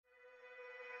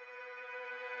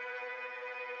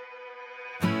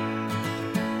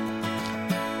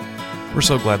We're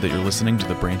so glad that you're listening to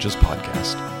the Branches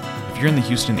podcast. If you're in the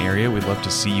Houston area, we'd love to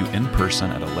see you in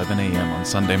person at 11 a.m. on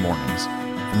Sunday mornings.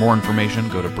 For more information,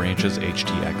 go to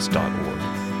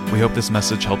brancheshtx.org. We hope this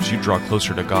message helps you draw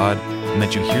closer to God and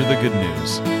that you hear the good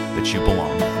news that you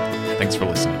belong. Thanks for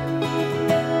listening.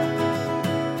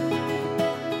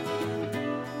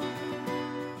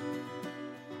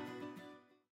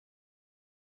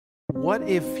 What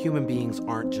if human beings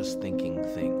aren't just thinking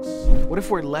things? What if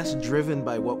we're less driven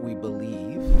by what we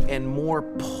believe and more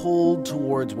pulled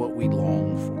towards what we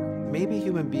long for? Maybe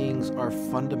human beings are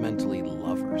fundamentally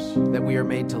lovers, that we are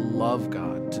made to love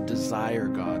God, to desire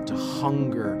God, to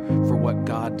hunger for what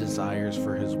God desires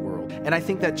for His world. And I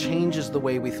think that changes the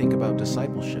way we think about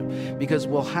discipleship, because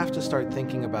we'll have to start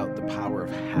thinking about the power of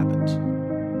habit.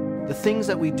 The things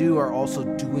that we do are also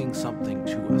doing something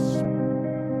to us.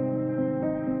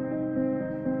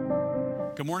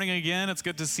 Good morning again. It's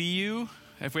good to see you.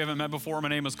 If we haven't met before, my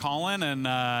name is Colin,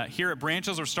 and here at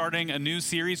Branches, we're starting a new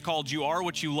series called You Are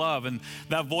What You Love, and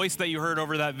that voice that you heard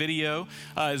over that video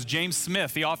is James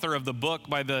Smith, the author of the book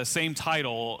by the same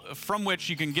title, from which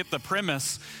you can get the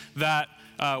premise that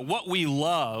what we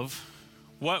love,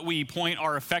 what we point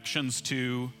our affections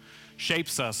to,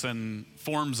 shapes us and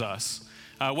forms us.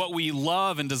 What we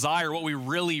love and desire, what we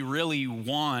really, really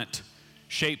want,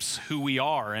 shapes who we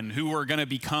are and who we're going to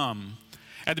become.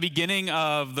 At the beginning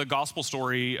of the gospel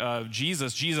story of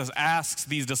Jesus, Jesus asks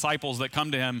these disciples that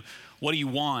come to him, "What do you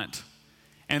want?"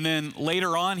 And then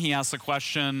later on, he asks the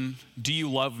question, "Do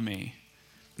you love me?"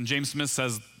 And James Smith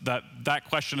says that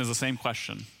question is the same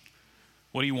question.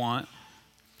 What do you want?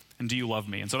 And do you love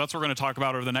me? And so that's what we're going to talk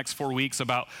about over the next 4 weeks,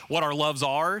 about what our loves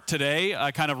are today,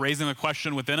 kind of raising the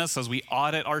question within us as we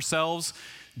audit ourselves.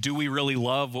 Do we really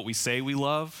love what we say we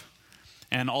love?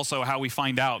 And also how we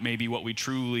find out maybe what we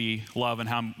truly love and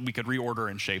how we could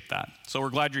reorder and shape that. So we're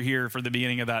glad you're here for the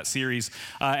beginning of that series.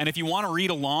 And if you want to read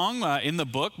along in the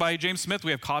book by James Smith,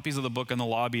 we have copies of the book in the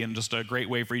lobby, and just a great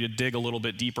way for you to dig a little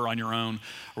bit deeper on your own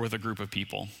or with a group of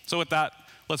people. So with that,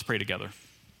 let's pray together.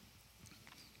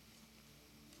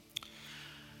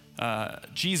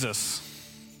 Jesus,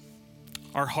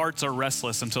 our hearts are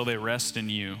restless until they rest in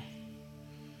you.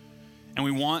 And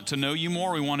we want to know you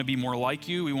more. We want to be more like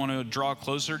you. We want to draw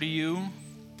closer to you.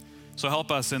 So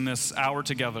help us in this hour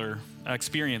together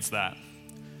experience that.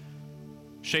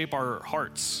 Shape our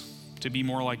hearts to be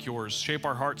more like yours. Shape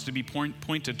our hearts to be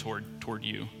pointed toward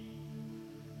you.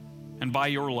 And by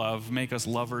your love, make us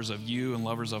lovers of you and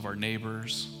lovers of our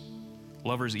neighbors,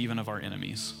 lovers even of our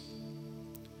enemies.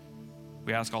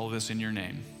 We ask all of this in your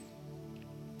name.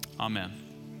 Amen.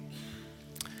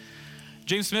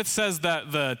 James Smith says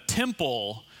that the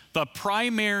temple, the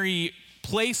primary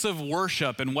place of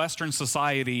worship in Western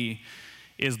society,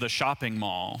 is the shopping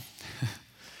mall.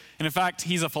 And in fact,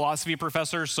 he's a philosophy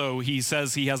professor, so he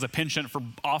says he has a penchant for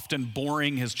often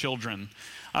boring his children.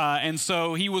 And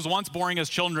so he was once boring his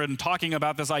children talking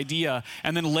about this idea,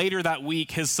 and then later that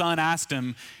week, his son asked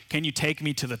him, "Can you take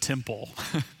me to the temple?"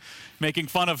 Making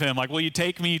fun of him, like, "Will you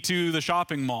take me to the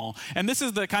shopping mall?" And this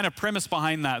is the kind of premise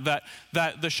behind that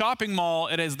the shopping mall,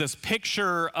 it is this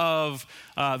picture of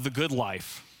the good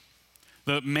life.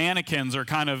 The mannequins are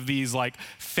kind of these like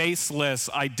faceless,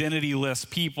 identityless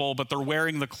people, but they're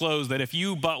wearing the clothes that if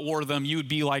you but wore them, you'd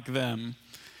be like them.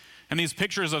 And these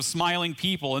pictures of smiling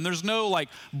people, and there's no like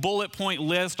bullet point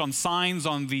list on signs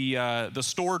on the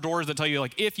store doors that tell you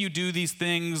like, if you do these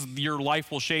things, your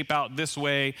life will shape out this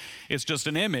way. It's just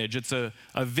an image. It's a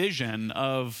vision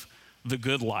of the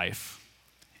good life.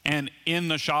 And in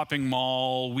the shopping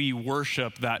mall, we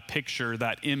worship that picture,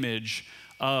 that image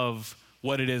of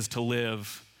what it is to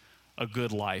live a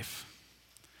good life.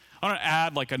 I want to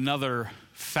add like another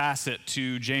facet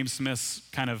to James Smith's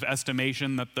kind of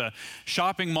estimation that the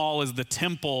shopping mall is the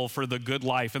temple for the good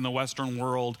life in the Western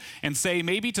world, and say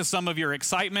maybe to some of your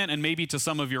excitement and maybe to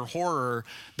some of your horror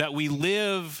that we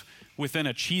live within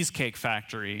a cheesecake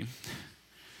factory.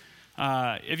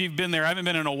 If you've been there, I haven't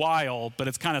been in a while, but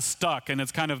it's kind of stuck, and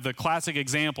it's kind of the classic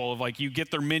example of like you get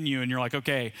their menu and you're like,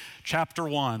 okay, chapter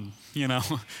 1,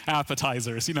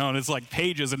 appetizers, and it's like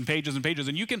pages and pages and pages,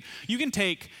 and you can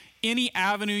take any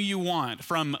avenue you want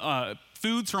from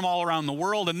foods from all around the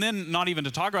world, and then not even to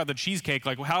talk about the cheesecake,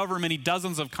 like however many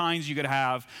dozens of kinds you could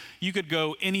have, you could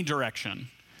go any direction.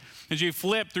 As you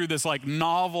flip through this like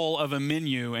novel of a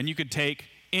menu, and you could take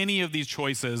any of these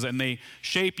choices, and they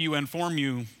shape you and form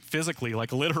you physically,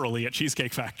 like literally at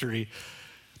Cheesecake Factory.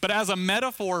 But as a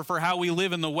metaphor for how we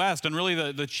live in the West, and really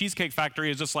the Cheesecake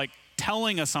Factory is just like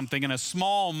telling us something in a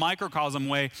small microcosm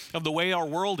way of the way our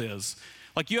world is.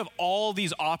 Like you have all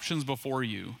these options before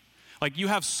you. Like, you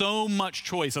have so much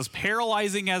choice. As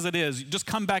paralyzing as it is, just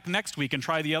come back next week and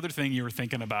try the other thing you were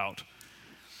thinking about.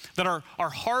 That our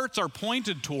hearts are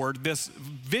pointed toward this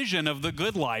vision of the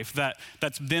good life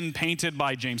that's been painted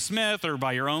by James Smith or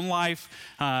by your own life.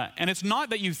 And it's not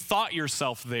that you thought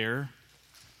yourself there.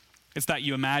 It's that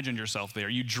you imagined yourself there.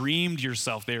 You dreamed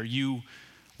yourself there. You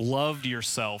loved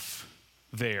yourself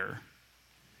there.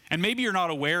 And maybe you're not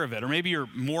aware of it, or maybe you're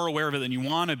more aware of it than you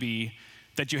want to be,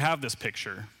 that you have this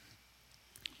picture.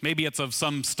 Maybe it's of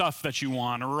some stuff that you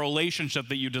want, or a relationship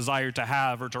that you desire to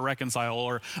have or to reconcile,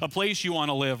 or a place you want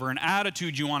to live, or an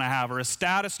attitude you want to have, or a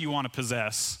status you want to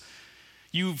possess.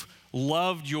 You've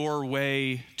loved your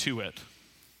way to it.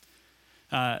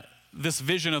 This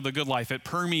vision of the good life, it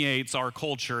permeates our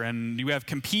culture, and you have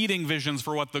competing visions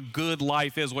for what the good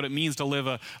life is, what it means to live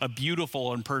a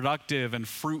beautiful and productive and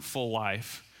fruitful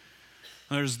life.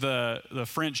 There's the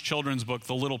French children's book,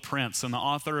 The Little Prince, and the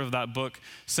author of that book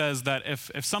says that if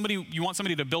you want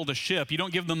somebody to build a ship, you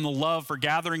don't give them the love for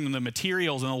gathering the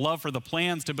materials and the love for the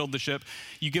plans to build the ship.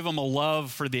 You give them a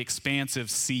love for the expansive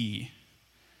sea,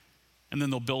 and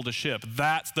then they'll build a ship.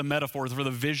 That's the metaphor for the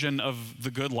vision of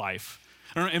the good life.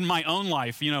 In my own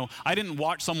life, I didn't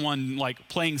watch someone like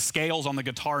playing scales on the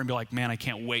guitar and be like, man, I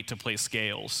can't wait to play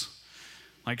scales.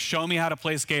 Like, show me how to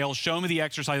play scales, show me the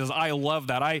exercises. I love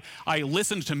that. I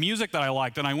listened to music that I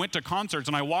liked, and I went to concerts,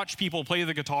 and I watched people play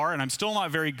the guitar, and I'm still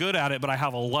not very good at it, but I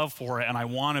have a love for it, and I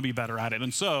want to be better at it.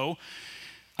 And so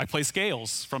I play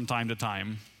scales from time to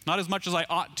time. Not as much as I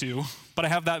ought to, but I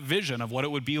have that vision of what it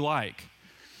would be like.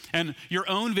 And your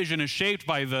own vision is shaped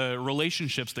by the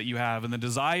relationships that you have and the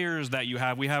desires that you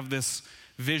have. We have this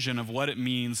vision of what it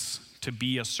means to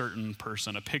be a certain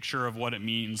person, a picture of what it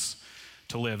means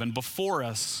to live. And before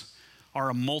us are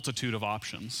a multitude of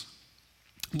options.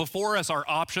 Before us are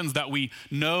options that we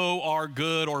know are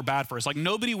good or bad for us. Like,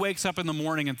 nobody wakes up in the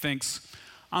morning and thinks,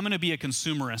 I'm going to be a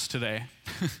consumerist today.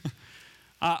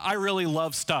 I really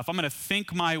love stuff. I'm going to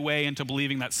think my way into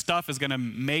believing that stuff is going to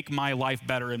make my life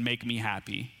better and make me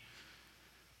happy.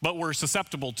 But we're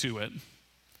susceptible to it.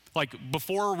 Like,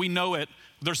 before we know it,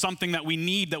 there's something that we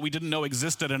need that we didn't know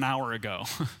existed an hour ago.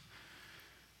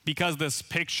 Because this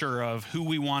picture of who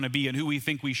we want to be and who we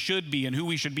think we should be and who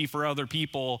we should be for other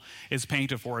people is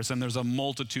painted for us, and there's a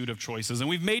multitude of choices. And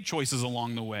we've made choices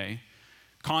along the way,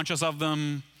 conscious of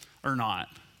them or not.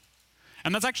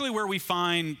 And that's actually where we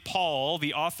find Paul,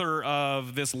 the author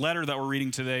of this letter that we're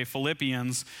reading today,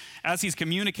 Philippians, as he's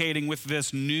communicating with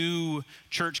this new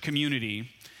church community.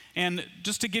 And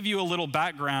just to give you a little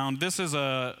background, this is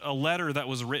a letter that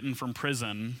was written from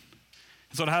prison.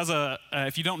 So it has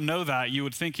if you don't know that, you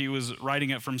would think he was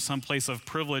writing it from some place of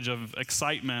privilege, of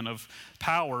excitement, of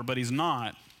power, but he's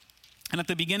not. And at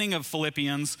the beginning of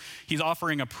Philippians, he's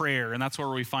offering a prayer, and that's where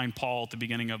we find Paul at the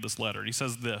beginning of this letter. He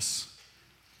says this: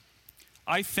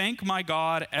 I thank my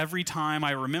God every time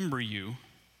I remember you,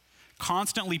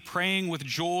 constantly praying with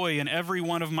joy in every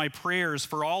one of my prayers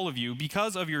for all of you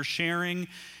because of your sharing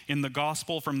in the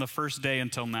gospel from the first day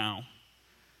until now.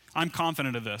 I'm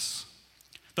confident of this,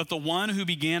 that the one who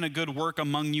began a good work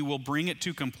among you will bring it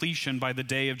to completion by the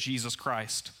day of Jesus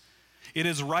Christ. It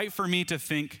is right for me to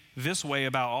think this way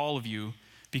about all of you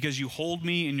because you hold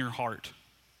me in your heart.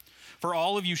 For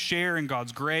all of you share in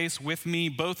God's grace with me,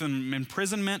 both in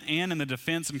imprisonment and in the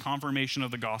defense and confirmation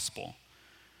of the gospel.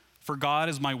 For God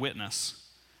is my witness,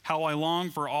 how I long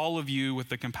for all of you with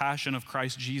the compassion of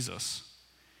Christ Jesus.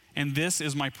 And this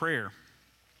is my prayer,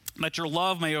 that your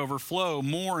love may overflow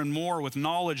more and more with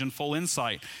knowledge and full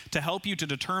insight, to help you to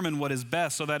determine what is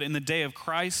best, so that in the day of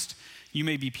Christ you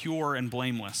may be pure and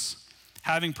blameless,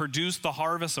 having produced the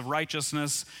harvest of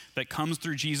righteousness that comes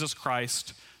through Jesus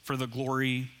Christ for the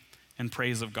glory and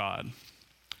praise of God.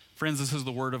 Friends, this is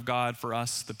the word of God for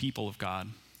us, the people of God.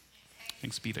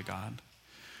 Thanks be to God.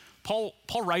 Paul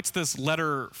writes this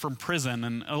letter from prison,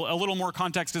 and a little more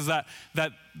context is that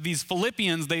these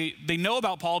Philippians, they know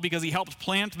about Paul because he helped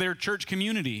plant their church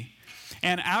community.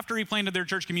 And after he planted their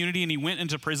church community and he went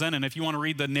into prison, and if you want to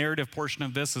read the narrative portion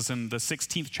of this, is in the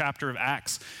 16th chapter of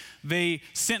Acts, they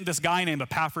sent this guy named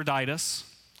Epaphroditus,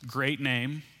 great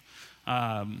name.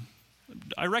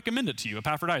 I recommend it to you,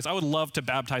 Epaphroditus. I would love to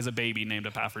baptize a baby named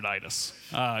Epaphroditus.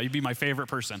 You'd be my favorite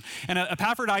person. And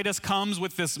Epaphroditus comes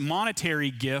with this monetary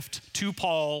gift to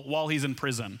Paul while he's in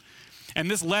prison.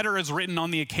 And this letter is written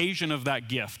on the occasion of that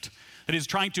gift. That he's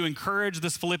trying to encourage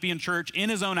this Philippian church in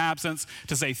his own absence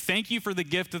to say thank you for the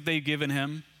gift that they've given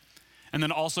him, and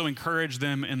then also encourage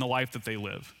them in the life that they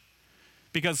live.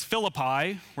 because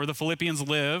Philippi, where the Philippians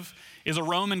live, is a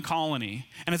Roman colony.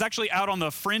 And it's actually out on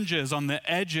the fringes, on the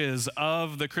edges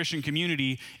of the Christian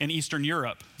community in Eastern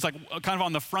Europe. It's like kind of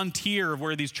on the frontier of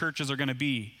where these churches are going to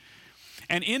be.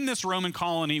 And in this Roman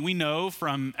colony, we know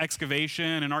from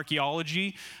excavation and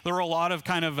archaeology, there were a lot of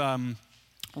kind of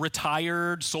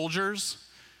retired soldiers,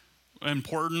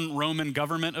 important Roman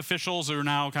government officials who are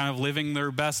now kind of living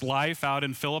their best life out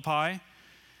in Philippi.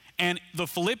 And the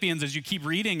Philippians, as you keep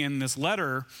reading in this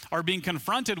letter, are being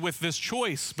confronted with this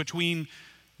choice between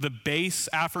the base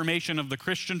affirmation of the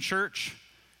Christian church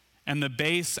and the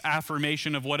base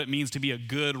affirmation of what it means to be a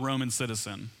good Roman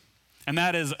citizen. And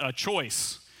that is a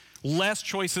choice, less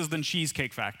choices than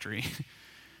Cheesecake Factory,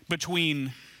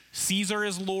 between Caesar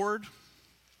as Lord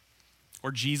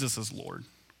or Jesus as Lord.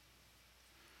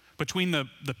 Between the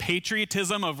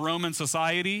patriotism of Roman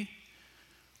society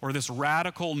or this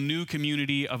radical new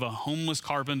community of a homeless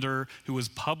carpenter who was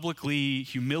publicly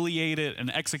humiliated and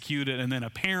executed and then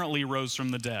apparently rose from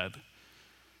the dead.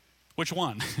 Which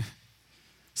one?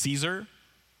 Caesar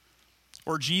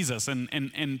or Jesus?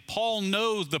 And Paul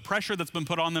knows the pressure that's been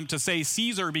put on them to say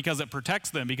Caesar because it protects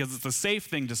them, because it's a safe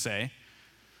thing to say.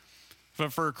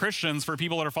 But for Christians, for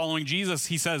people that are following Jesus,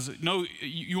 he says, no,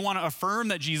 you want to affirm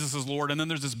that Jesus is Lord. And then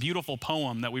there's this beautiful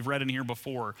poem that we've read in here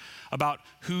before about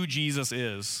who Jesus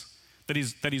is, that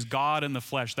he's God in the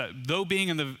flesh, that though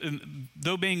being the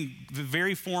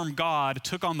very form God,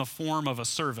 took on the form of a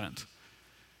servant.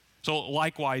 So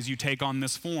likewise, you take on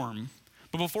this form.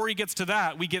 But before he gets to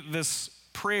that, we get this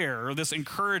prayer or this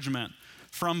encouragement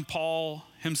from Paul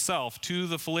himself to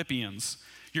the Philippians.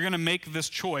 You're going to make this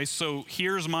choice, so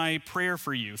here's my prayer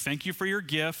for you. Thank you for your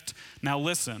gift. Now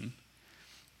listen.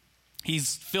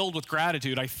 He's filled with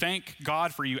gratitude. I thank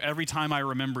God for you every time I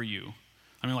remember you.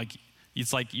 I mean, like,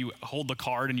 it's like you hold the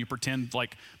card and you pretend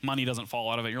like money doesn't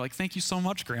fall out of it. You're like, thank you so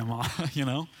much, Grandma, you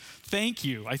know? Thank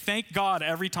you. I thank God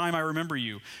every time I remember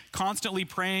you. Constantly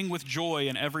praying with joy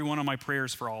in every one of my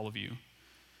prayers for all of you,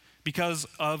 because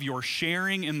of your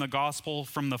sharing in the gospel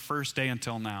from the first day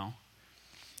until now.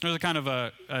 There's a kind of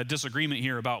a disagreement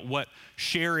here about what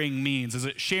sharing means. Is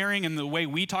it sharing in the way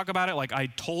we talk about it, like I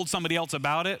told somebody else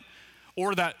about it,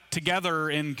 or that together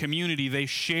in community they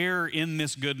share in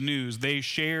this good news, they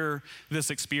share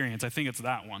this experience? I think it's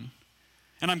that one.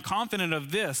 And I'm confident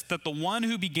of this, that the one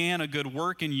who began a good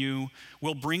work in you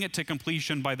will bring it to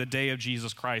completion by the day of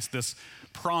Jesus Christ. This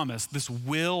promise, this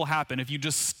will happen if you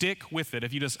just stick with it,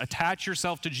 if you just attach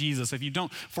yourself to Jesus, if you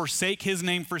don't forsake his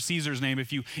name for Caesar's name,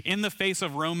 if you, in the face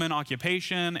of Roman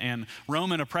occupation and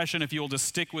Roman oppression, if you'll just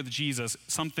stick with Jesus,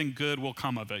 something good will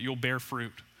come of it. You'll bear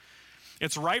fruit.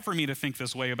 It's right for me to think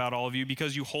this way about all of you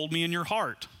because you hold me in your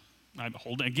heart. I'm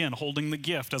holding the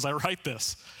gift as I write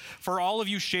this. For all of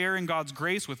you share in God's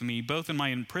grace with me, both in my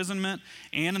imprisonment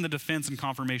and in the defense and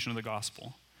confirmation of the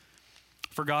gospel.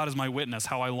 For God is my witness,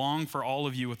 how I long for all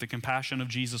of you with the compassion of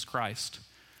Jesus Christ.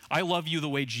 I love you the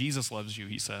way Jesus loves you,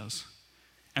 he says.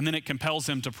 And then it compels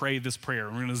him to pray this prayer.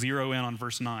 We're going to zero in on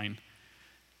verse 9.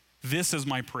 This is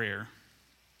my prayer,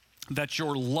 that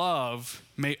your love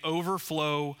may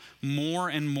overflow more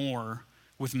and more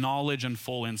with knowledge and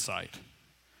full insight,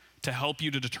 to help you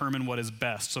to determine what is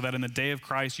best, so that in the day of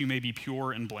Christ you may be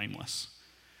pure and blameless.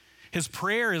 His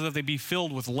prayer is that they be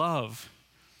filled with love.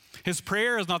 His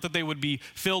prayer is not that they would be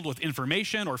filled with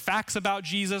information or facts about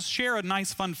Jesus. Share a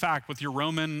nice fun fact with your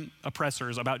Roman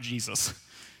oppressors about Jesus.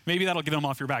 Maybe that'll get them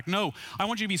off your back. No, I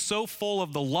want you to be so full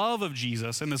of the love of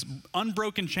Jesus and this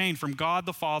unbroken chain from God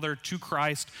the Father to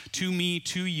Christ, to me,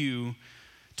 to you,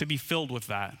 to be filled with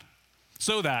that.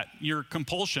 So that your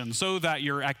compulsion, so that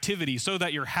your activity, so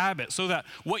that your habit, so that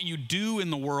what you do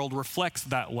in the world reflects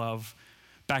that love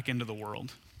back into the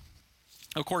world.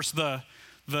 Of course, the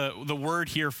word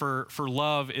here for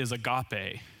love is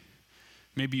agape.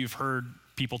 Maybe you've heard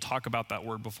people talk about that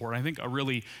word before. I think a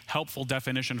really helpful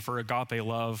definition for agape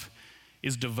love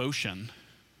is devotion.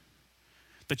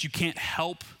 That you can't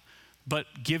help but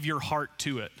give your heart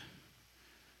to it.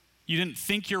 You didn't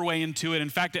think your way into it. In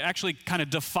fact, it actually kind of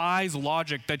defies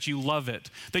logic that you love it,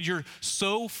 that you're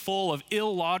so full of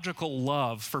illogical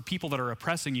love for people that are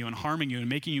oppressing you and harming you and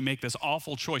making you make this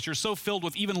awful choice. You're so filled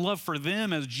with even love for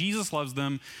them as Jesus loves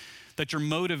them that you're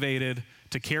motivated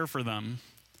to care for them,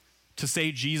 to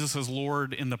say Jesus is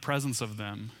Lord in the presence of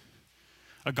them.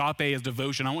 Agape is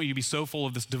devotion. I want you to be so full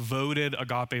of this devoted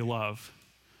agape love.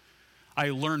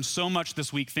 I learned so much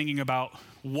this week thinking about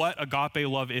what agape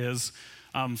love is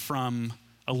from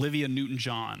Olivia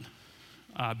Newton-John.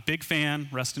 Big fan,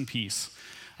 rest in peace,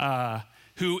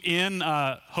 who in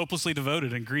Hopelessly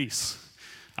Devoted in Greece.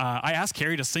 I asked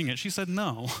Carrie to sing it. She said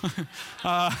no.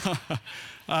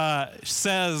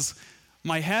 Says,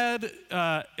 My head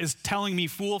is telling me,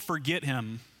 fool, forget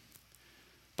him.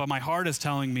 But my heart is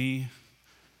telling me,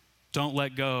 don't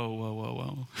let go. Whoa,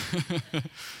 whoa, whoa.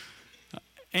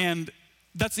 And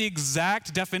that's the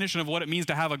exact definition of what it means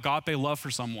to have agape love for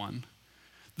someone.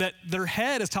 That their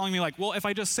head is telling me like, well, if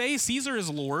I just say Caesar is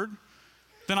Lord,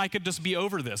 then I could just be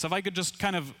over this. If I could just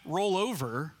kind of roll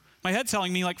over, my head's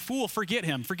telling me like, fool, forget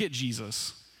him, forget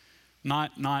Jesus.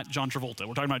 Not John Travolta,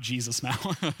 we're talking about Jesus now.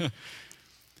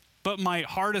 But my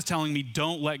heart is telling me,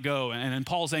 don't let go. And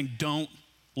Paul's saying, don't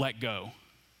let go.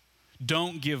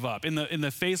 Don't give up. In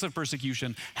the face of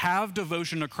persecution, have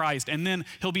devotion to Christ, and then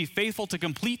he'll be faithful to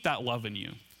complete that love in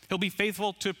you. He'll be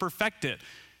faithful to perfect it.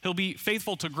 He'll be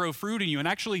faithful to grow fruit in you and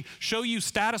actually show you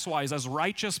status-wise as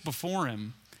righteous before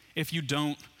him if you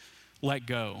don't let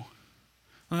go.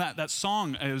 And that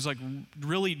song, it was like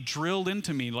really drilled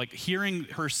into me, like hearing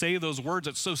her say those words.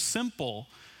 It's so simple.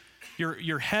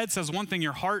 Your head says one thing,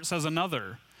 your heart says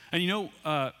another. And you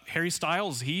know, Harry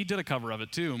Styles, he did a cover of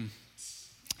it too.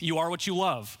 You are what you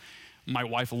love. My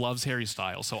wife loves Harry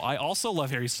Styles, so I also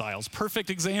love Harry Styles. Perfect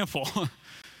example.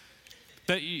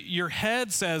 That your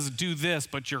head says do this,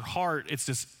 but your heart,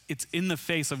 it's in the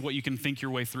face of what you can think your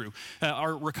way through.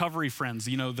 Our recovery friends,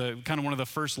 you know, the kind of one of the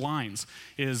first lines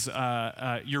is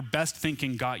your best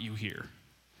thinking got you here.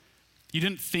 You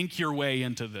didn't think your way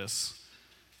into this.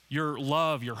 Your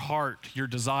love, your heart, your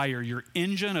desire, your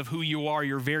engine of who you are,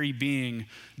 your very being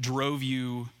drove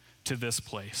you to this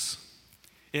place.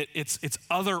 It's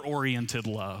other-oriented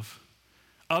love.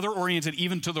 Other-oriented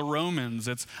even to the Romans.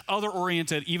 It's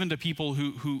other-oriented even to people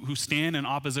who stand in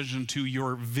opposition to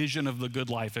your vision of the good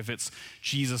life if it's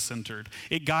Jesus-centered.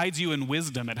 It guides you in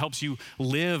wisdom. It helps you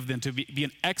live and to be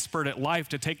an expert at life,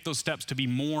 to take those steps to be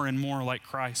more and more like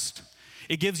Christ.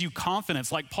 It gives you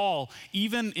confidence, like Paul,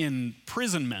 even in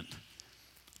imprisonment.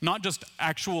 Not just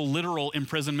actual literal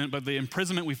imprisonment, but the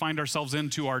imprisonment we find ourselves in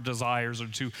to our desires or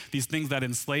to these things that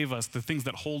enslave us, the things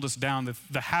that hold us down,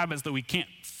 the habits that we can't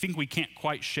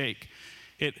quite shake.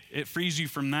 It frees you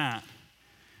from that.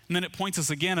 And then it points us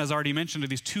again, as already mentioned, to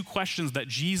these two questions that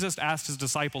Jesus asked his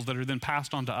disciples that are then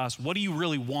passed on to us. What do you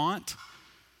really want?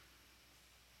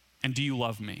 And do you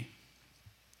love me?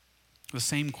 The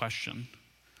same question.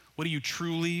 What do you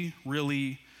truly,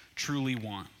 really, truly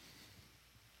want?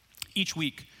 Each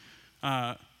week,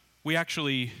 we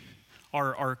actually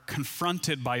are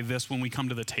confronted by this when we come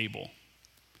to the table.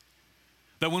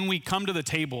 That when we come to the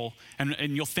table, and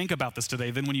you'll think about this today,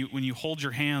 then when you hold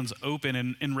your hands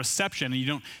open in reception and you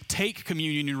don't take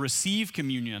communion, you receive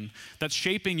communion, that's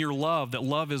shaping your love, that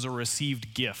love is a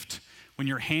received gift. When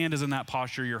your hand is in that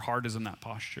posture, your heart is in that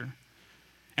posture.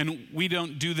 And we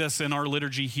don't do this in our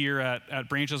liturgy here at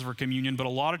Branches for Communion, but a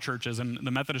lot of churches, and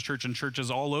the Methodist Church and churches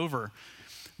all over,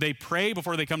 they pray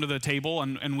before they come to the table,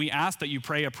 and we ask that you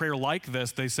pray a prayer like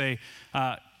this. They say,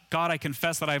 God, I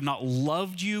confess that I have not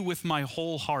loved you with my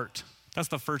whole heart. That's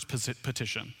the first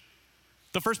petition.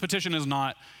 The first petition is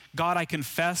not, God, I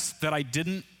confess that I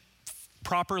didn't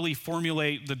properly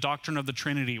formulate the doctrine of the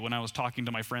Trinity when I was talking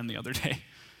to my friend the other day.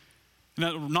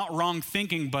 Not wrong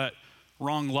thinking, but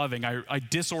wrong loving. I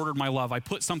disordered my love. I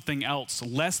put something else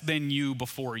less than you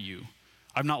before you.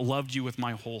 I've not loved you with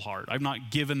my whole heart. I've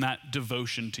not given that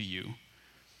devotion to you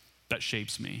that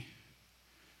shapes me.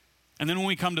 And then when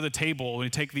we come to the table, we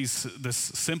take this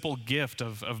simple gift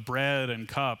of bread and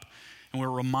cup, and we're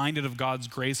reminded of God's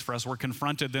grace for us. We're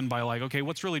confronted then by like, okay,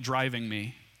 what's really driving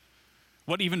me?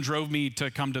 What even drove me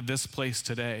to come to this place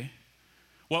today?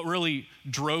 What really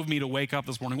drove me to wake up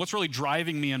this morning? What's really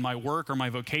driving me in my work or my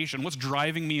vocation? What's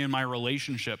driving me in my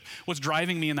relationship? What's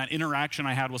driving me in that interaction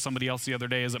I had with somebody else the other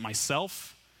day? Is it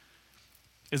myself?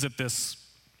 Is it this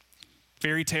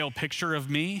fairy tale picture of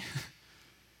me?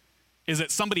 Is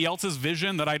it somebody else's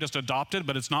vision that I just adopted,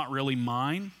 but it's not really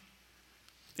mine?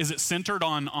 Is it centered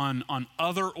on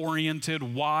other-oriented,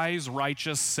 wise,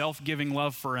 righteous, self-giving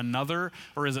love for another,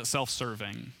 or is it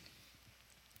self-serving?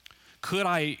 Could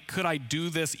I do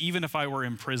this even if I were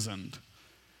imprisoned?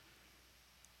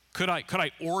 Could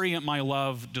I orient my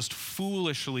love just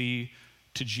foolishly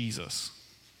to Jesus?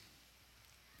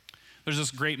 There's this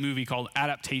great movie called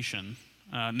Adaptation.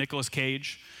 Nicolas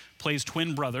Cage plays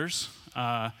twin brothers,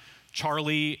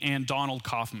 Charlie and Donald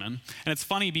Kaufman. And it's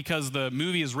funny because the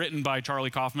movie is written by Charlie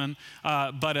Kaufman,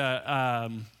 but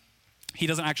he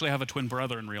doesn't actually have a twin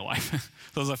brother in real life.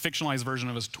 So it's a fictionalized version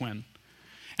of his twin.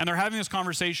 And they're having this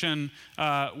conversation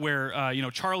where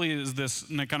Charlie is this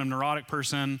kind of neurotic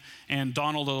person, and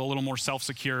Donald is a little more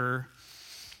self-secure.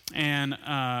 And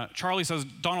Charlie says,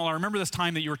 Donald, I remember this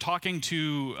time that you were talking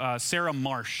to Sarah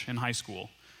Marsh in high school.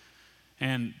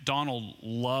 And Donald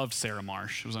loved Sarah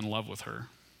Marsh. He was in love with her.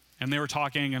 And they were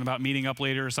talking and about meeting up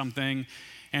later or something.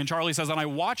 And Charlie says, and I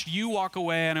watched you walk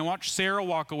away, and I watched Sarah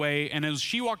walk away, and as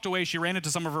she walked away, she ran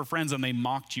into some of her friends, and they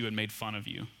mocked you and made fun of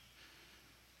you.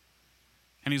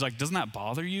 And he's like, doesn't that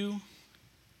bother you?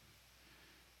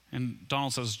 And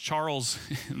Donald says, Charles,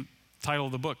 title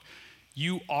of the book,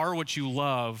 you are what you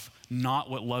love, not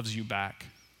what loves you back.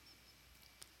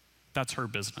 That's her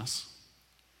business.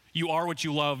 You are what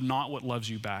you love, not what loves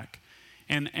you back.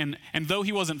 And though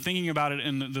he wasn't thinking about it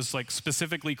in this like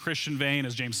specifically Christian vein,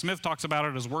 as James Smith talks about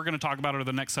it, as we're going to talk about it over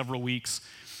the next several weeks,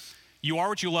 you are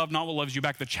what you love, not what loves you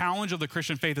back. The challenge of the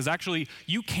Christian faith is actually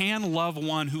you can love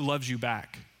one who loves you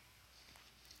back.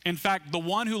 In fact, the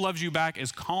one who loves you back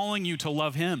is calling you to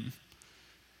love him.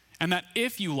 And that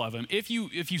if you love him, if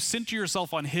you center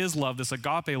yourself on his love, this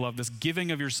agape love, this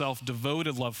giving of yourself,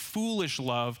 devoted love, foolish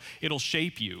love, it'll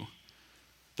shape you.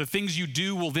 The things you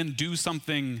do will then do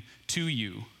something to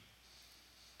you.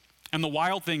 And the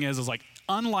wild thing is like,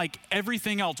 unlike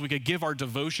everything else we could give our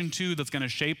devotion to that's going to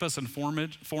shape us and form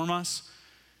us,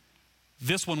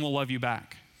 this one will love you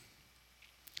back.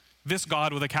 This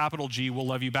God with a capital G will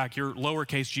love you back. Your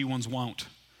lowercase g ones won't.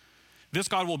 This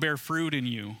God will bear fruit in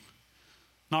you,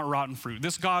 not rotten fruit.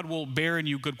 This God will bear in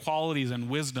you good qualities and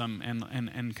wisdom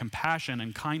and compassion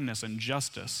and kindness and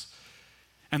justice.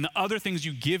 And the other things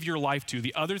you give your life to,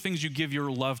 the other things you give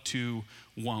your love to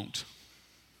won't.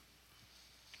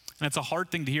 And it's a hard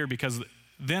thing to hear because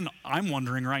then I'm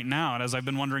wondering right now, and as I've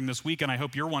been wondering this week, and I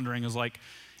hope you're wondering, is like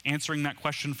answering that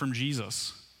question from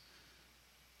Jesus.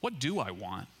 What do I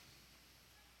want?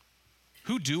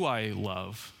 Who do I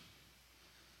love?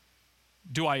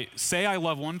 Do I say I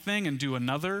love one thing and do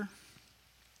another?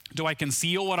 Do I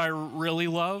conceal what I really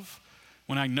love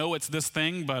when I know it's this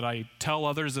thing, but I tell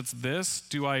others it's this?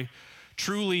 Do I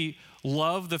truly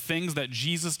love the things that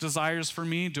Jesus desires for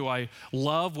me? Do I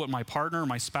love what my partner,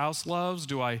 my spouse loves?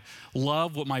 Do I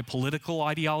love what my political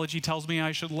ideology tells me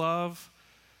I should love?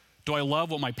 Do I love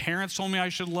what my parents told me I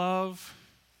should love?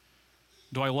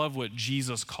 Do I love what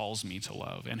Jesus calls me to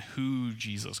love and who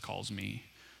Jesus calls me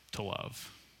to love?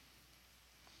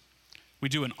 We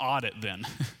do an audit then.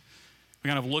 We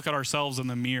kind of look at ourselves in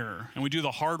the mirror and we do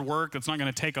the hard work that's not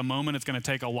going to take a moment, it's going to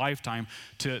take a lifetime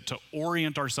to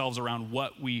orient ourselves around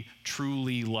what we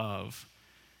truly love.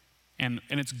 And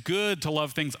it's good to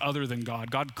love things other than God.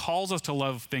 God calls us to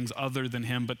love things other than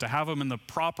him, but to have them in the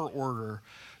proper order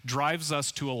drives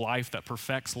us to a life that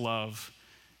perfects love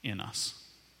in us.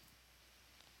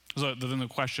 So then the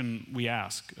question we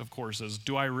ask, of course, is,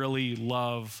 do I really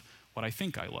love what I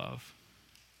think I love?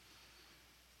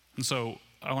 And so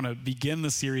I want to begin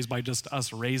the series by just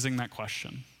us raising that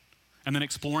question and then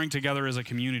exploring together as a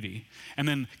community and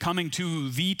then coming to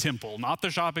the temple, not the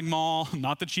shopping mall,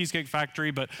 not the Cheesecake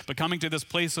Factory, but coming to this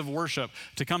place of worship,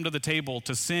 to come to the table,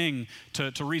 to sing,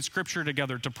 to read scripture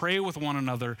together, to pray with one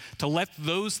another, to let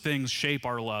those things shape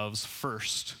our loves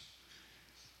first,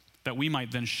 that we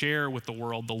might then share with the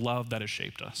world the love that has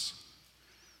shaped us.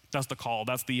 That's the call,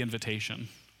 that's the invitation.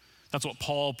 That's what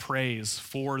Paul prays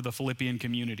for the Philippian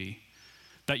community,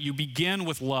 that you begin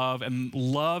with love, and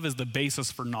love is the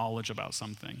basis for knowledge about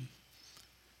something.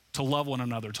 To love one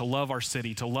another, to love our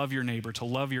city, to love your neighbor, to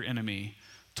love your enemy,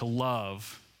 to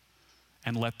love,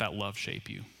 and let that love shape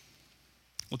you.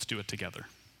 Let's do it together.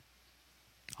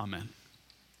 Amen.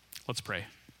 Let's pray.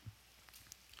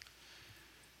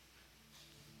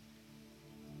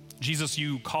 Jesus,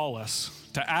 you call us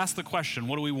to ask the question,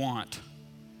 what do we want?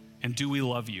 And do we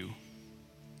love you?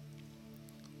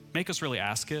 Make us really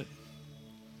ask it.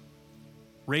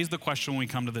 Raise the question when we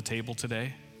come to the table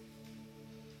today.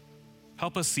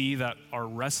 Help us see that our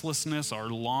restlessness, our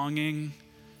longing,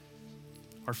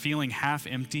 our feeling half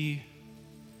empty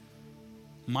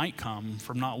might come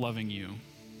from not loving you,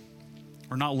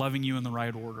 or not loving you in the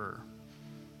right order,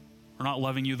 or not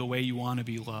loving you the way you want to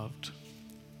be loved.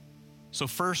 So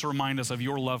first, remind us of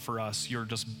your love for us, your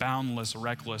just boundless,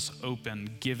 reckless, open,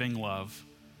 giving love,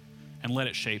 and let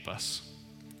it shape us.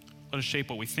 Let us shape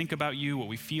what we think about you, what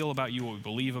we feel about you, what we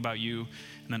believe about you,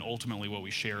 and then ultimately what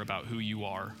we share about who you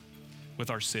are with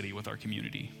our city, with our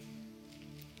community.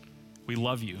 We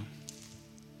love you.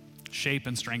 Shape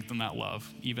and strengthen that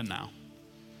love even now.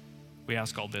 We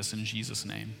ask all this in Jesus'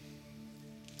 name.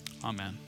 Amen.